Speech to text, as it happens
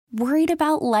Worried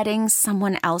about letting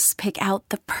someone else pick out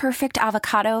the perfect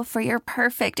avocado for your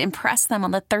perfect impress them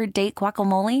on the third date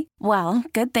guacamole? Well,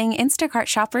 good thing Instacart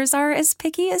shoppers are as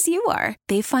picky as you are.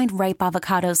 They find ripe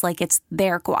avocados like it's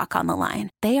their guac on the line.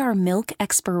 They are milk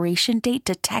expiration date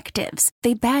detectives.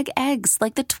 They bag eggs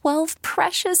like the 12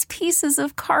 precious pieces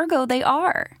of cargo they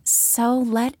are. So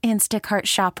let Instacart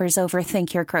shoppers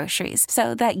overthink your groceries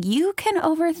so that you can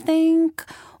overthink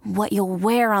what you'll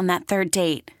wear on that third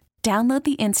date. Download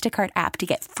the Instacart app to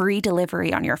get free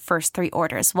delivery on your first 3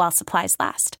 orders while supplies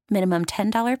last. Minimum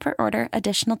 $10 per order.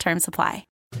 Additional terms apply.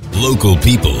 Local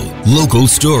people, local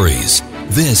stories.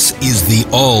 This is the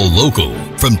All Local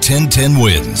from 1010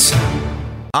 Wins.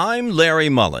 I'm Larry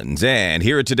Mullins, and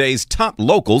here are today's top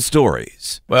local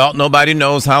stories. Well, nobody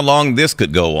knows how long this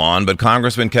could go on, but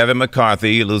Congressman Kevin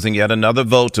McCarthy losing yet another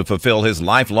vote to fulfill his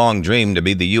lifelong dream to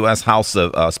be the U.S.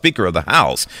 Speaker of the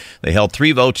House. They held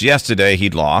 3 votes yesterday.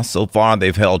 He'd lost. So far,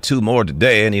 they've held 2 more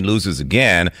today, and he loses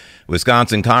again.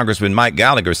 Wisconsin Congressman Mike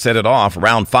Gallagher set it off,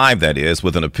 round 5 that is,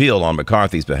 with an appeal on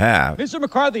McCarthy's behalf. Mr.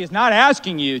 McCarthy is not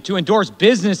asking you to endorse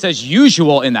business as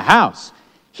usual in the House.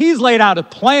 He's laid out a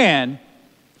plan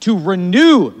to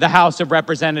renew the House of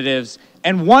Representatives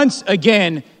and once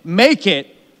again make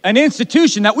it an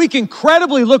institution that we can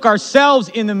credibly look ourselves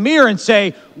in the mirror and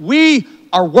say, we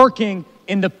are working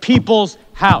in the people's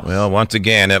house. Well, once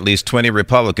again, at least 20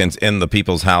 Republicans in the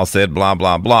people's house said blah,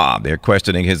 blah, blah. They're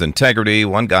questioning his integrity.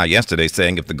 One guy yesterday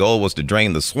saying if the goal was to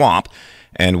drain the swamp,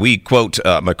 and we quote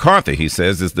McCarthy, he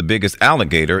says, is the biggest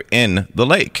alligator in the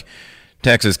lake.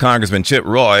 Texas Congressman Chip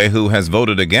Roy, who has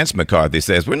voted against McCarthy,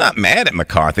 says, we're not mad at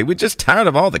McCarthy. We're just tired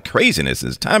of all the craziness.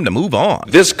 It's time to move on.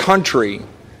 This country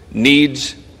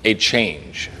needs a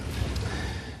change.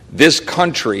 This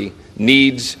country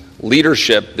needs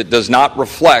leadership that does not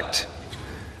reflect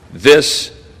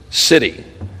this city,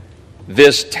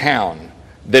 this town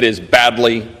that is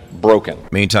badly broken.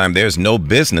 Meantime, there's no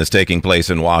business taking place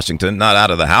in Washington, not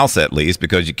out of the House at least,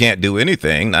 because you can't do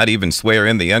anything, not even swear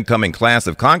in the incoming class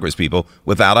of Congress people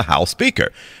without a House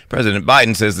Speaker. President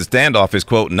Biden says the standoff is,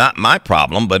 quote, not my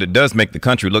problem, but it does make the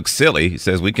country look silly. He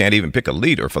says we can't even pick a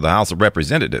leader for the House of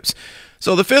Representatives.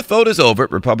 So the 5th vote is over.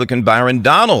 Republican Byron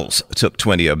Donalds took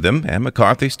 20 of them, and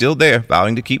McCarthy still there,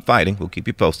 vowing to keep fighting. We'll keep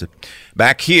you posted.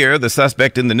 Back here, the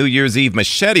suspect in the New Year's Eve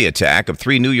machete attack of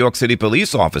 3 New York City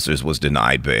police officers was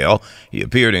denied bail. He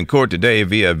appeared in court today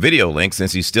via video link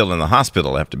since he's still in the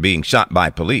hospital after being shot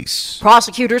by police.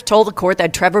 Prosecutors told the court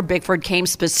that Trevor Bickford came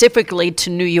specifically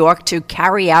to New York to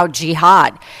carry out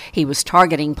jihad. He was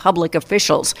targeting public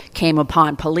officials, came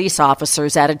upon police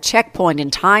officers at a checkpoint in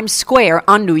Times Square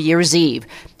on New Year's Eve.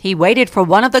 He waited for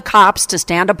one of the cops to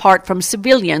stand apart from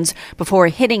civilians before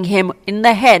hitting him in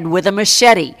the head with a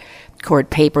machete.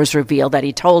 Court papers reveal that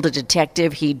he told a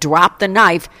detective he dropped the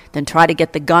knife, then tried to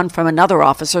get the gun from another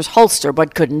officer's holster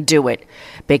but couldn't do it.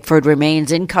 Bickford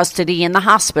remains in custody in the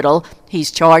hospital.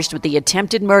 He's charged with the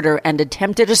attempted murder and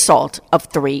attempted assault of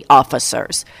 3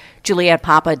 officers. Juliet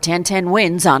Papa, 1010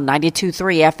 Wins on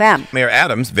 92.3 FM. Mayor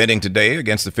Adams venting today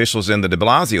against officials in the de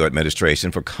Blasio administration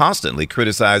for constantly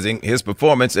criticizing his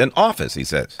performance in office, he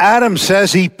says. Adams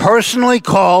says he personally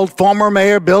called former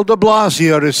Mayor Bill de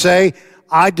Blasio to say,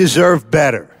 I deserve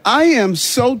better. I am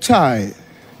so tired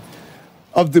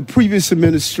of the previous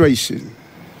administration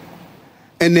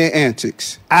and their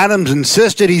antics. Adams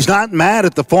insisted he's not mad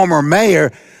at the former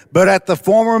mayor, but at the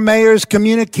former mayor's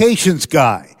communications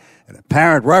guy. An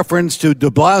apparent reference to de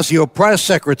Blasio press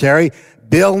secretary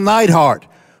Bill Neidhart,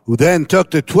 who then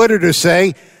took to Twitter to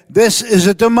say, this is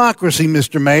a democracy,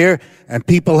 Mr. Mayor, and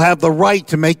people have the right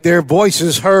to make their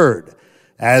voices heard.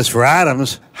 As for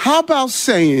Adams, how about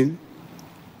saying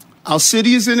our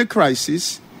city is in a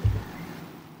crisis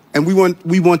and we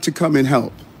want to come and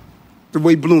help, the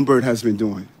way Bloomberg has been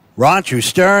doing. Roger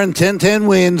Stern, 1010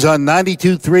 Wins on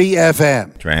 92.3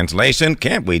 FM. Translation,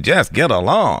 can't we just get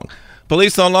along?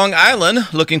 Police on Long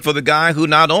Island looking for the guy who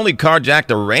not only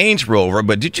carjacked a Range Rover,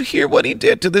 but did you hear what he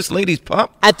did to this lady's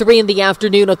pup? At 3 in the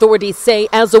afternoon, authorities say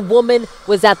as a woman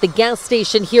was at the gas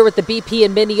station here at the BP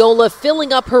in Mineola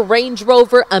filling up her Range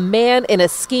Rover, a man in a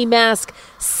ski mask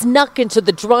snuck into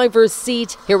the driver's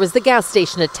seat. Here was the gas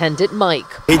station attendant, Mike.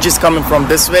 He just coming from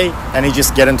this way, and he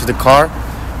just get into the car,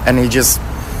 and he just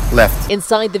left.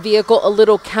 Inside the vehicle, a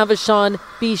little Cavachon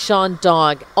Bichon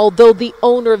dog. Although the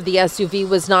owner of the SUV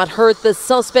was not hurt, the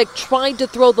suspect tried to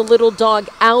throw the little dog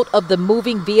out of the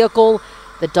moving vehicle.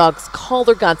 The dog's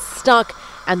collar got stuck,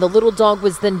 and the little dog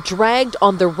was then dragged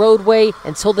on the roadway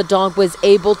until the dog was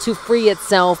able to free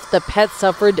itself. The pet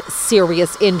suffered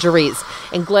serious injuries.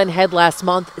 In Glen Head last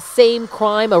month, same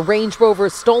crime, a Range Rover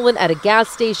stolen at a gas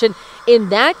station In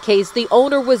that case, the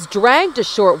owner was dragged a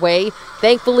short way.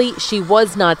 Thankfully, she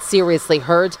was not seriously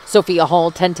hurt. Sophia Hall,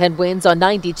 1010 Wins on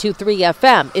 92.3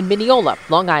 FM in Mineola,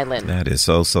 Long Island. That is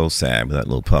so sad with that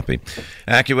little puppy.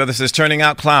 AccuWeather is turning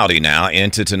out cloudy now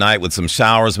into tonight with some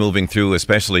showers moving through,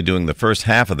 especially during the first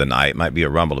half of the night. Might be a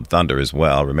rumble of thunder as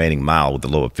well, remaining mild with a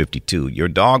low of 52. Your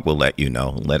dog will let you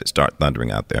know. Let it start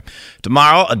thundering out there.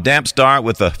 Tomorrow, a damp start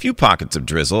with a few pockets of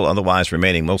drizzle, otherwise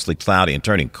remaining mostly cloudy and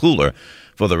turning cooler.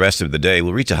 For the rest of the day,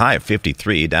 we'll reach a high of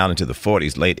 53, down into the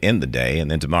 40s late in the day.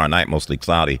 And then tomorrow night, mostly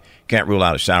cloudy. Can't rule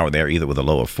out a shower there either with a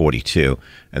low of 42.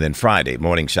 And then Friday,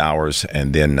 morning showers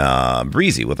and then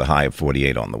breezy with a high of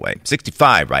 48 on the way.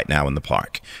 65 right now in the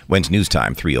park. When's news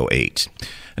time? 3:08.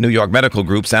 A New York medical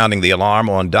group sounding the alarm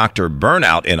on doctor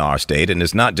burnout in our state, and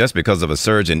it's not just because of a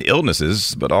surge in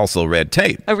illnesses, but also red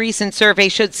tape. A recent survey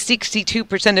showed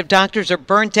 62% of doctors are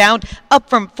burnt out, up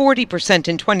from 40%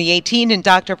 in 2018, and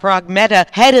Dr. Parag Mehta,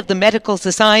 head of the Medical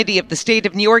Society of the State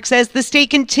of New York, says the state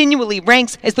continually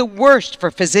ranks as the worst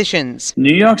for physicians.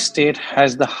 New York State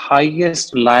has the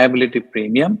highest liability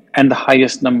premium and the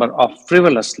highest number of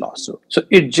frivolous lawsuits. So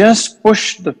it just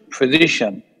pushed the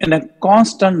physician in a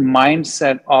constant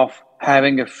mindset of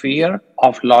having a fear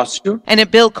of lawsuit. And a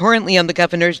bill currently on the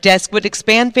governor's desk would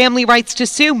expand family rights to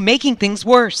sue, making things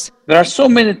worse. There are so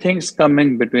many things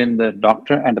coming between the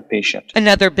doctor and the patient.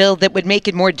 Another bill that would make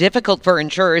it more difficult for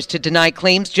insurers to deny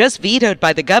claims just vetoed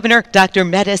by the governor. Dr.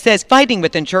 Mehta says fighting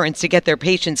with insurance to get their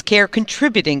patients care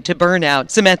contributing to burnout.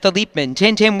 Samantha Liepman,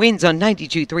 1010 Wins on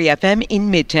 92.3 FM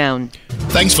in Midtown.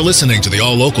 Thanks for listening to the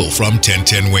All Local from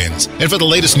 1010 Wins. And for the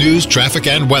latest news, traffic,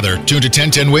 and weather, tune to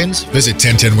 1010 Wins, visit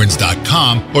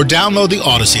 1010wins.com, or download the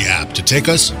Odyssey app to take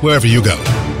us wherever you go.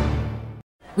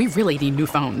 We really need new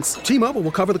phones. T-Mobile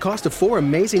will cover the cost of 4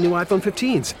 amazing new iPhone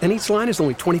 15s, and each line is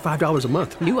only $25 a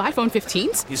month. New iPhone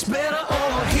 15s? It's better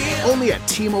over here. Only at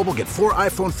T-Mobile, get 4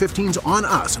 iPhone 15s on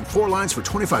us and 4 lines for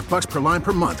 $25 per line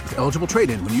per month with eligible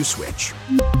trade-in when you switch.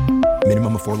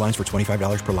 Minimum of 4 lines for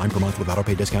 $25 per line per month with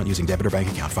autopay discount using debit or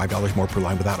bank account. $5 more per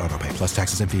line without autopay, plus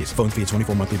taxes and fees. Phone fee at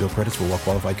 24 monthly bill credits for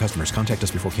well-qualified customers. Contact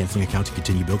us before canceling account to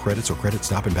continue bill credits or credit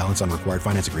stop and balance on required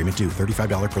finance agreement due.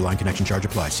 $35 per line connection charge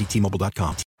applies. See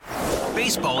T-Mobile.com.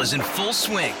 Baseball is in full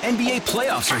swing. NBA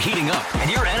playoffs are heating up,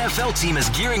 and your NFL team is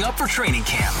gearing up for training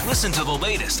camp. Listen to the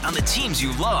latest on the teams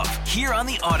you love here on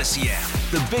the Odyssey app.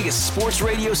 The biggest sports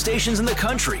radio stations in the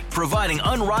country, providing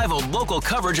unrivaled local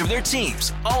coverage of their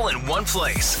teams, all in one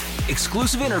place.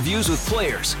 Exclusive interviews with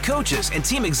players, coaches, and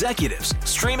team executives,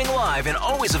 streaming live and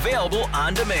always available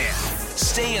on demand.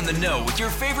 Stay in the know with your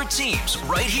favorite teams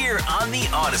right here on the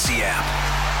Odyssey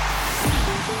app.